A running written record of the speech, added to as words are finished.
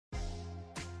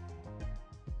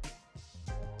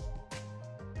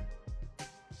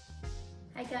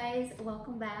Hi guys,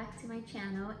 welcome back to my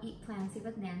channel, Eat Plancy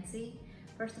with Nancy.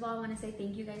 First of all, I want to say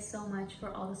thank you guys so much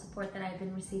for all the support that I've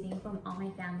been receiving from all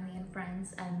my family and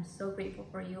friends. I'm so grateful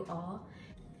for you all.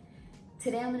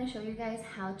 Today I'm going to show you guys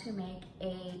how to make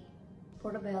a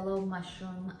Portobello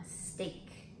mushroom steak.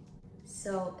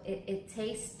 So it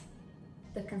tastes,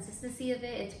 the consistency of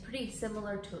it's pretty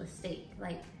similar to a steak.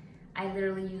 Like, I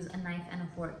literally use a knife and a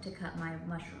fork to cut my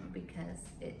mushroom because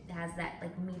it has that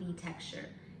like meaty texture.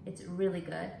 It's really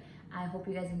good. I hope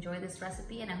you guys enjoy this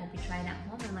recipe and I hope you try it at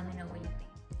home and let me know what you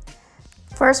think.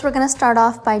 First, we're gonna start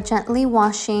off by gently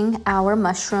washing our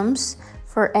mushrooms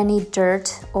for any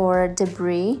dirt or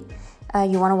debris.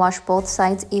 You wanna wash both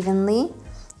sides evenly.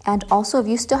 And also, if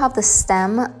you still have the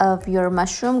stem of your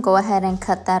mushroom, go ahead and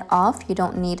cut that off. You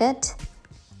don't need it.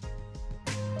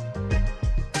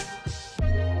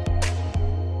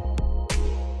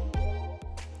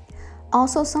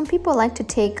 Also, some people like to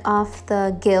take off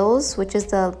the gills, which is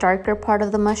the darker part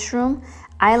of the mushroom.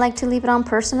 I like to leave it on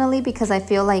personally because I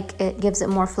feel like it gives it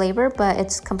more flavor, but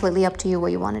it's completely up to you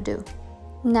what you want to do.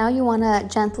 Now you want to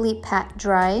gently pat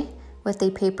dry with a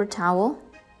paper towel.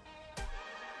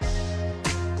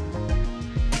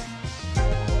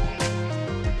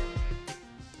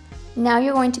 Now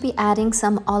you're going to be adding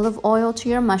some olive oil to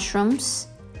your mushrooms,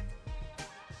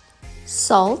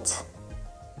 salt,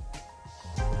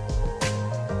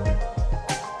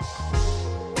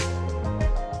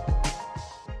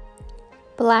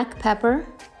 black pepper,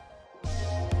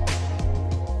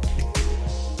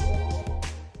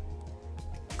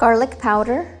 garlic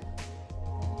powder,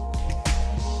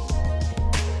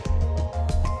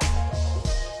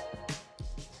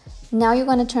 now you're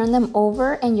going to turn them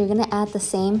over and you're going to add the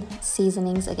same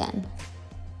seasonings again.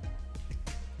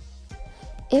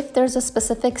 If there's a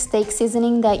specific steak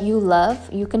seasoning that you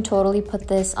love, you can totally put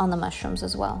this on the mushrooms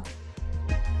as well.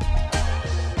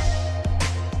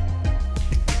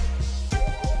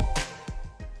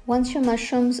 Once your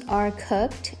mushrooms are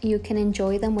cooked, you can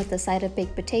enjoy them with a side of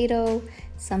baked potato,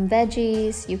 some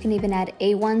veggies. You can even add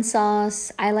A1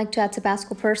 sauce. I like to add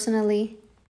Tabasco personally.